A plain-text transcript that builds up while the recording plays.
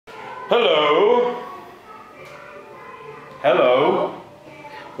Hello. Hello.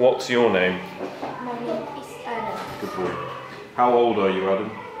 What's your name? My name is Adam. Good boy. How old are you,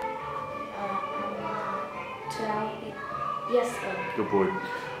 Adam? I'm 12 years old. Good boy.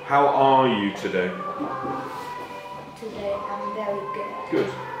 How are you today? Today I'm very good. Good.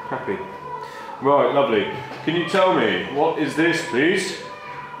 Happy. Right, lovely. Can you tell me, what is this, please?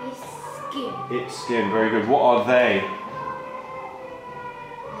 It's skin. It's skin. Very good. What are they?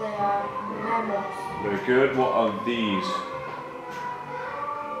 They are mammals. Very good. What are these?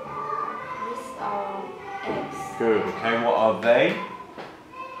 These are eggs. Good. Okay. What are they?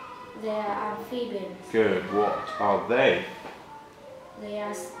 They are amphibians. Good. What are they? They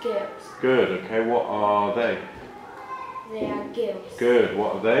are scales. Good. Okay. What are they? They are gills. Good.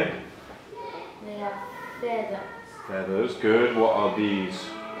 What are they? They are feathers. Feathers. Good. What are these?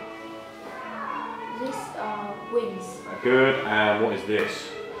 These are wings. Good. And what is this?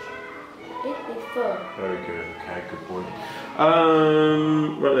 It is fur. Very good. Okay. Good point.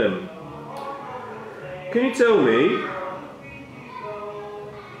 Right then. Can you tell me?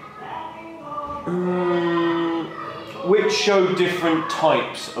 Which show different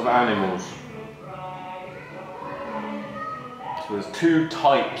types of animals? So there's two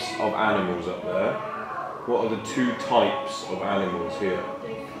types of animals up there. What are the two types of animals here?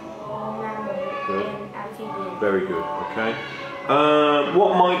 Mammal Good. and amphibian. Very good, okay.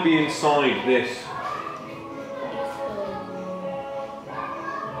 What might be inside this? It's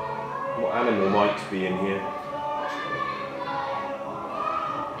What animal might be in here?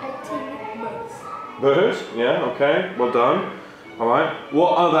 I think birds. Birds? Yeah, okay, well done. Alright,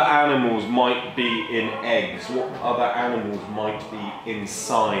 what other animals might be in eggs? What other animals might be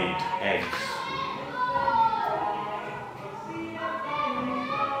inside eggs?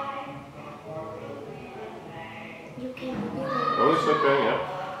 You can build. Oh, it's okay,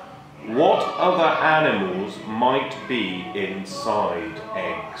 yeah. What other animals might be inside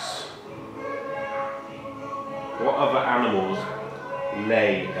eggs? What other animals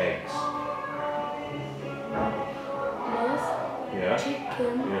lay eggs? Mouse, Yeah.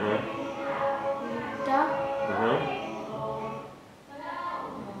 chicken, Uh-huh. duck, Uh-huh.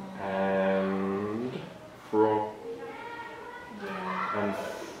 And frog yeah, and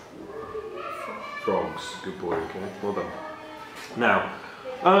frogs. Good boy, okay. Well done. Now,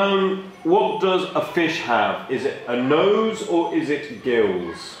 what does a fish have? Is it a nose or is it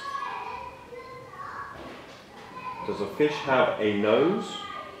gills? Does a fish have a nose?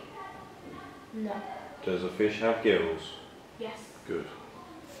 no, Does a fish have gills? yes, Good.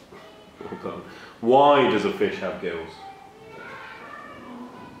 Well done. Why does a fish have gills?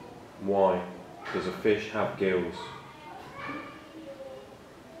 Why does a fish have gills?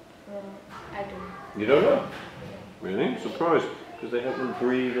 I don't. You don't know? Really? Surprised. Because they help them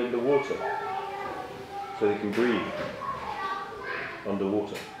breathe underwater. So they can breathe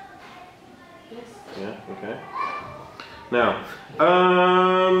underwater. Yes, Yeah, okay. Now,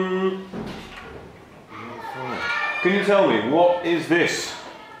 can you tell me, what is this?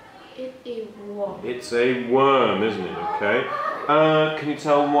 it is warm. It's a worm, isn't it? Okay. Can you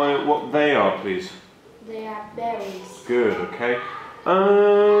tell me what they are, please? They are berries. Good, okay.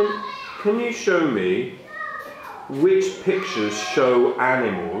 Can you show me which pictures show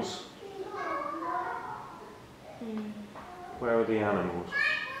animals? Where are the animals?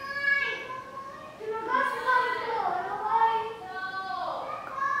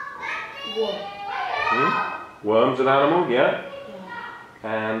 Warm. Worm's an animal, yeah.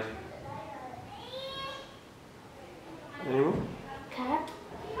 Yeah. And animal? Cat.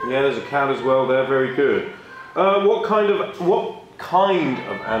 Yeah, there's a cat as well there. Very good. What kind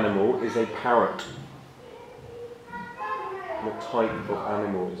of animal is a parrot? What type of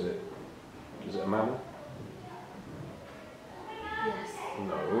animal is it? Is it a mammal? Yes.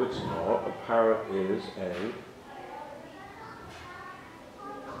 No, it's not. A parrot is a...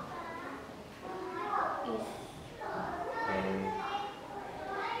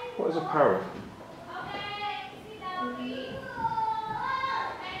 What is a parrot?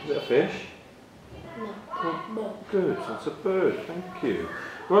 Is it a fish? No. Bird. Good, it's a bird, thank you.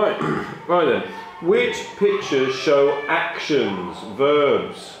 Right, right then. Which pictures show actions,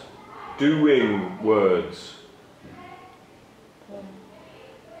 verbs, doing words?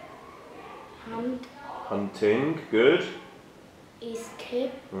 Hunt, Hunting, good.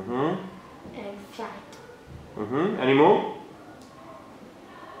 escape, And fight. Any more?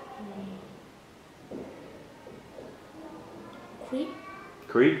 Creep,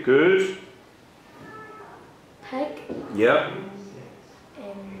 Creep, good. peck, Yep.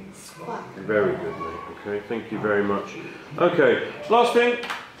 and squat. Very good, mate. Okay, thank you very much. Okay, last thing.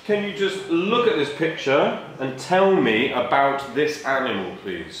 can you just look at this picture and tell me about this animal,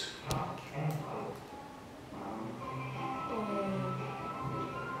 please?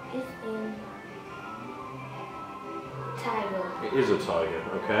 It's in tiger. It is a tiger,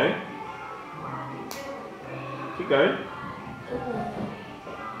 okay. Keep going.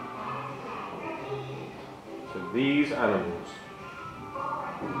 So these animals.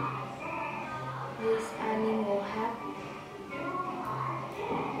 This animal have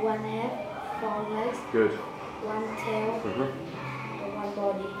one head, 4 legs, Good. one tail, and one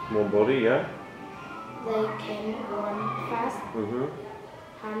body. One body, yeah. They can run fast,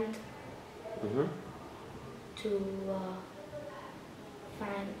 hunt to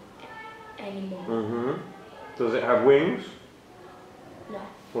find animal. Does it have wings? No.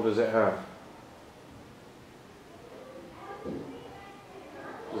 What does it have?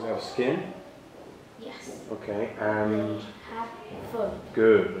 Does it have skin? Yes. Okay, and They have fur.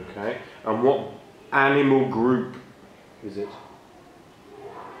 good, okay. And what animal group is it?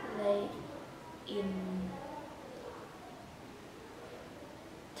 They in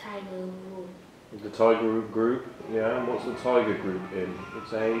tiger group. The tiger group, yeah. And what's the tiger group in?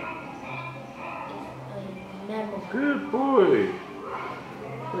 It's a It's a mammal. good boy.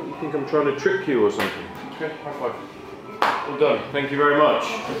 Don't you think I'm trying to trick you or something? Okay, high five. Well done. Thank you very much.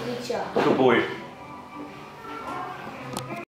 Teacher. Good boy.